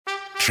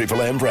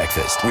Triple M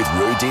Breakfast with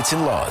Roo Dits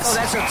and Loz. Oh,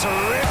 that's a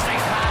terrific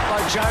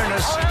part by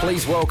Jonas.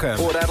 Please welcome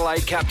Port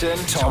Adelaide captain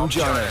Tom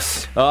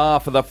Jonas.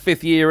 For the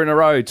fifth year in a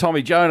row,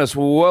 Tommy Jonas,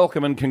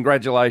 welcome and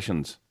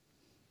congratulations.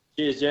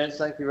 Cheers, gents.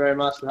 Thank you very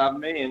much for having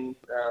me and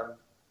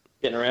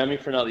getting around me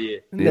for another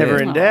year.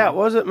 Never in doubt,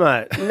 was it,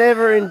 mate?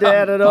 Never in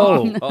doubt at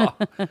all.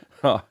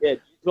 Yeah,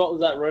 what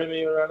was that room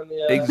you were running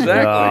the...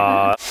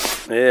 Exactly.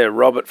 Yeah,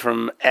 Robert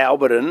from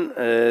Alberton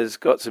has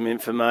got some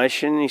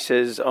information. He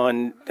says,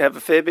 I have a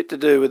fair bit to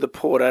do with the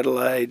Port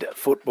Adelaide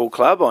Football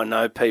Club. I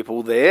know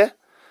people there.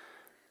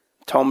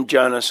 Tom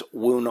Jonas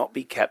will not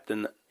be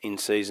captain in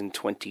season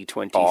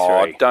 2023.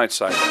 Oh, don't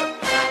say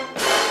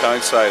that.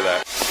 Don't say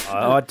that.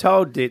 I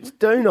told Dits,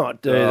 do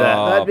not do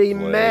that. They'd be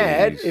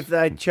mad if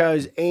they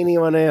chose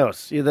anyone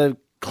else. You're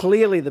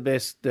clearly the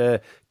best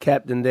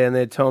captain down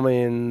there,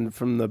 Tommy, and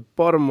from the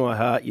bottom of my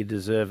heart, you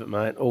deserve it,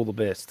 mate. All the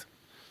best.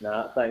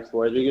 Nah, thanks,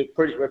 boys.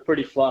 We're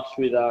pretty flush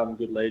with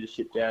good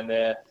leadership down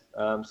there.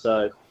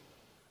 So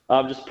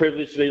I'm just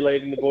privileged to be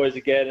leading the boys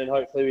again, and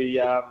hopefully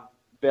we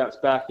bounce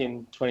back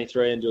in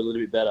 23 and do a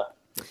little bit better.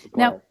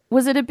 Now,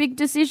 was it a big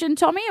decision,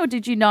 Tommy, or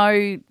did you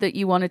know that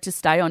you wanted to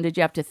stay on? Did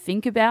you have to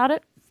think about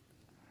it?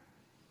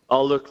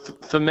 Oh,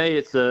 look, for me,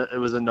 it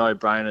was a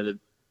no-brainer to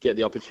get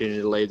the opportunity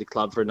to lead the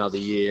club for another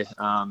year.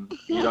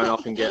 You don't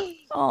often get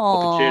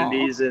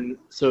opportunities and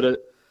sort of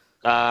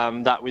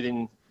that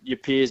within your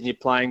peers and your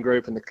playing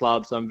group and the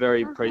club. So I'm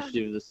very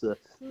appreciative of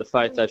the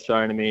faith they've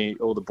shown in me,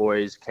 all the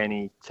boys,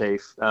 Kenny,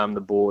 Chief,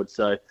 the board.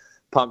 So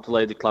pumped to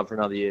lead the club for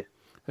another year.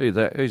 Who's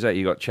that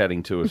you got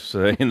chatting to us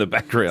in the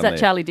background? Is that there?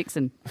 Charlie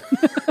Dixon?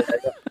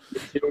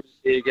 Matilda's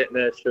here getting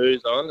her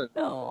shoes on and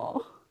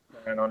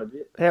going on a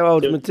bit. How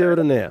old's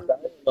Matilda now?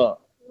 Oh.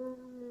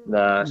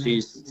 Nah,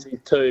 she's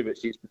 2, but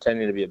she's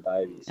pretending to be a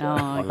baby. So.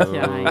 Oh,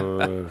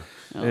 okay.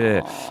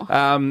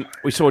 Yeah.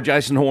 We saw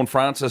Jason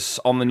Horne-Francis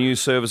on the news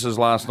services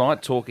last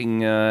night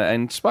talking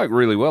and spoke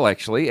really well,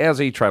 actually. How's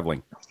he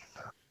travelling?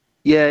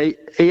 Yeah,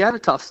 he had a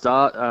tough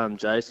start,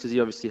 Jace, because he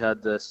obviously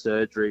had the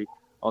surgery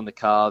on the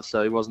calves,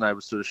 so he wasn't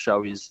able to sort of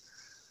show his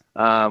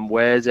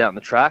wares out on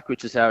the track,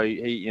 which is how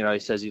he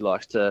says he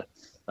likes to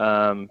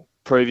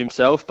prove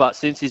himself. But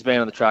since he's been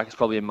on the track, it's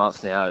probably a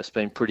month now. It's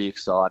been pretty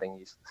exciting.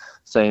 He's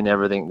seen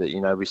everything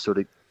that we sort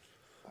of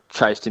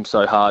chased him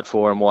so hard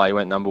for, and why he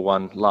went number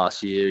 1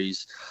 last year.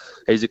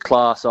 He's a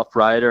class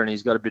operator, and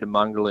he's got a bit of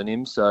mongrel in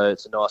him, so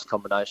it's a nice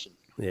combination.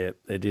 Yeah,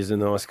 it is a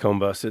nice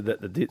combo. I said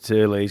that to Dits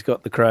early. He's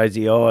got the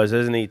crazy eyes,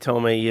 hasn't he,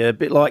 Tommy? A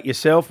bit like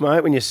yourself,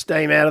 mate, when you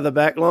steam out of the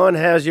back line.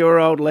 How's your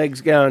old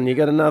legs going? You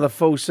got another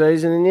full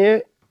season in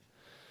you?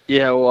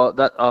 Yeah, well,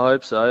 I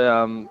hope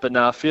so. But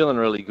no, feeling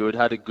really good.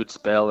 Had a good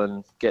spell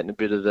and getting a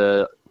bit of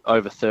the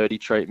over 30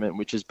 treatment,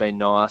 which has been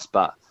nice.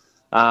 But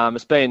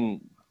it's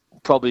been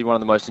probably one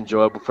of the most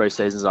enjoyable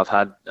pre-seasons I've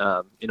had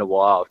in a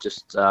while.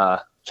 Just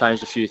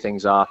changed a few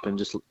things up and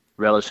just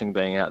relishing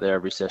being out there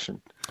every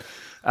session.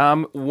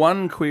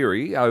 One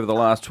query over the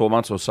last 12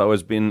 months or so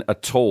has been a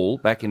tool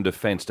back in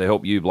defence to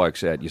help you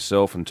blokes out,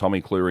 yourself and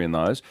Tommy Cleary and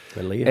those.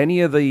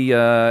 Any of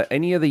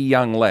the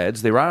young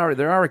lads, there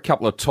are a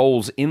couple of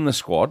tools in the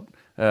squad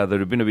that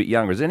have been a bit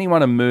younger. Is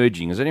anyone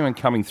emerging? Is anyone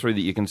coming through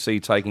that you can see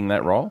taking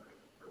that role?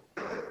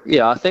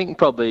 Yeah, I think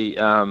probably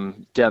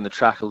down the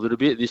track a little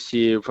bit this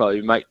year, we'll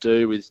probably make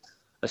do with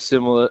a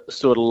similar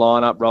sort of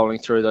lineup rolling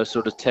through those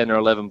sort of 10 or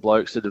 11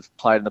 blokes that have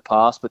played in the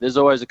past. But there's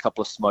always a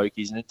couple of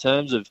smokies, and in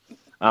terms of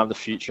the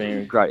future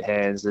in great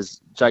hands. There's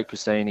Jake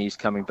Piscini's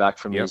coming back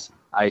from his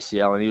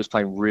ACL, and he was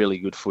playing really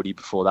good footy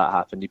before that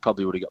happened. He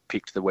probably would have got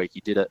picked the week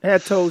he did it. How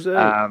tall's he?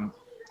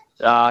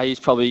 He's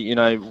probably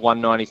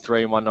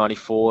 193 and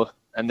 194.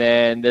 And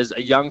then there's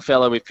a young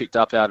fella we picked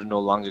up out of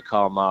Noarlunga,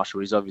 Kyle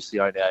Marshall. He's obviously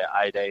only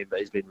 18, but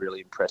he's been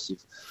really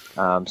impressive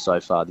so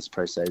far this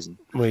pre-season.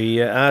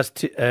 We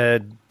asked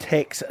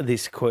Tex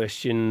this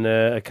question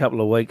a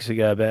couple of weeks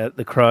ago about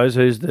the Crows.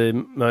 Who's the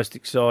most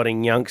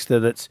exciting youngster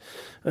that's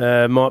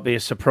might be a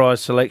surprise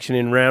selection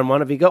in round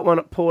 1? Have you got one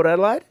at Port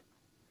Adelaide?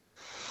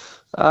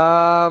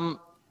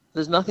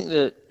 There's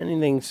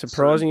anything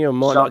surprising you or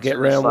might not get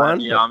round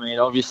 1? Yeah, I mean,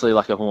 obviously,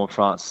 like a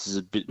Horne-Francis is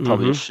a bit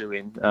probably a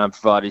shoe-in,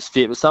 provided he's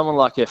fit. But someone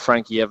like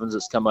Frankie Evans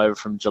that's come over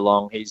from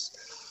Geelong, he's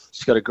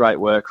got a great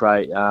work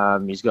rate.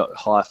 He's got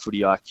high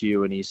footy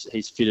IQ, and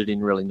he's fitted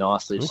in really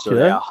nicely to sort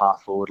of our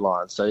half-forward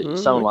line. So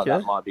someone like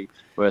that might be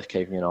worth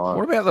keeping an eye on.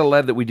 What about the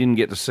lad that we didn't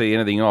get to see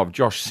anything of,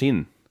 Josh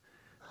Sin?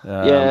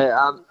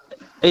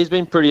 He's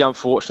been pretty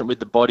unfortunate with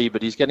the body,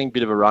 but he's getting a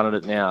bit of a run at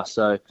it now.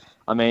 So,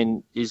 I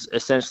mean, he's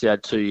essentially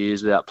had 2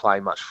 years without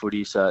playing much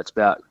footy, so it's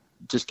about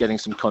just getting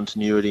some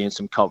continuity and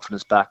some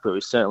confidence back. But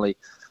we've certainly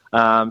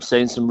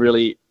seen some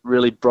really,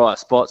 really bright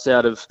spots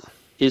out of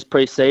his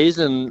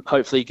pre-season.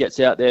 Hopefully he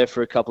gets out there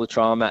for a couple of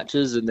trial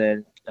matches and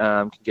then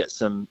can get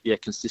some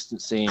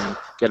consistency and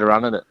get a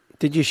run at it.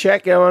 Did your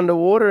shack go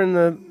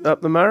underwater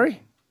up the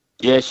Murray?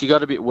 Yeah, she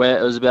got a bit wet.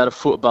 It was about a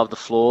foot above the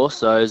floor,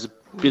 so there's a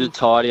bit of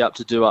tidy up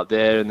to do up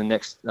there in the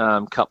next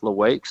couple of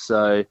weeks.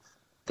 So I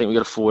think we've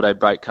got a 4-day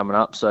break coming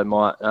up, so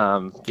might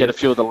get a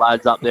few of the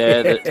lads up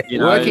there that,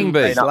 Working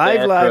been bees. up Slave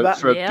there labour.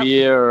 for a Yep.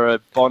 beer or a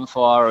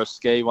bonfire or a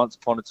ski once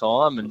upon a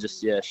time and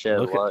just, share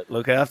the Look, load.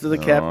 look after the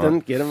captain.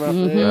 Get him up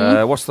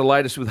there. What's the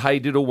latest with Hey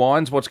Diddle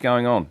Wines? What's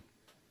going on?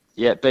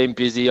 Yeah, been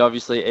busy.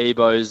 Obviously,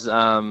 Ebo's,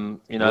 Least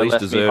left me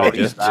deserved,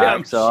 holding his yeah.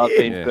 back, so I've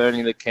been Yeah.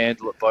 burning the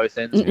candle at both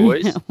ends,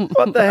 boys.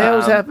 What the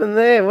hell's happened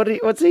there?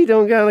 What's he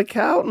doing going to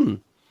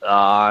Carlton?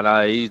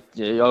 No,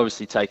 he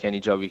obviously take any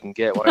job he can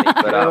get, won't he?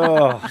 But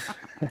Oh,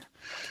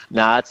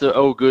 nah, it's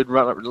all good.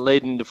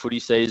 Leading into footy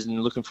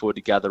season, looking forward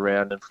to gather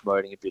round and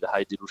promoting a bit of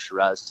Hey Diddle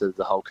Shiraz to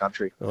the whole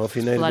country. well, if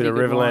you need Bloody a bit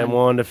good of Riverland wine.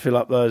 wine to fill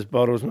up those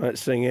bottles, mate,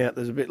 sing out.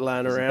 There's a bit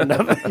laying around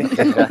up there.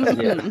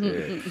 Yeah.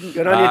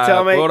 Good on you,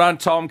 Tommy. Well done,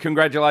 Tom.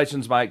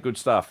 Congratulations, mate. Good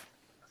stuff.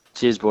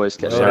 Cheers, boys.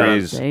 Catch you There later. he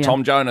is. See ya.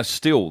 Tom Jonas,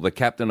 still the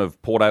captain of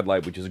Port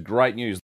Adelaide, which is great news.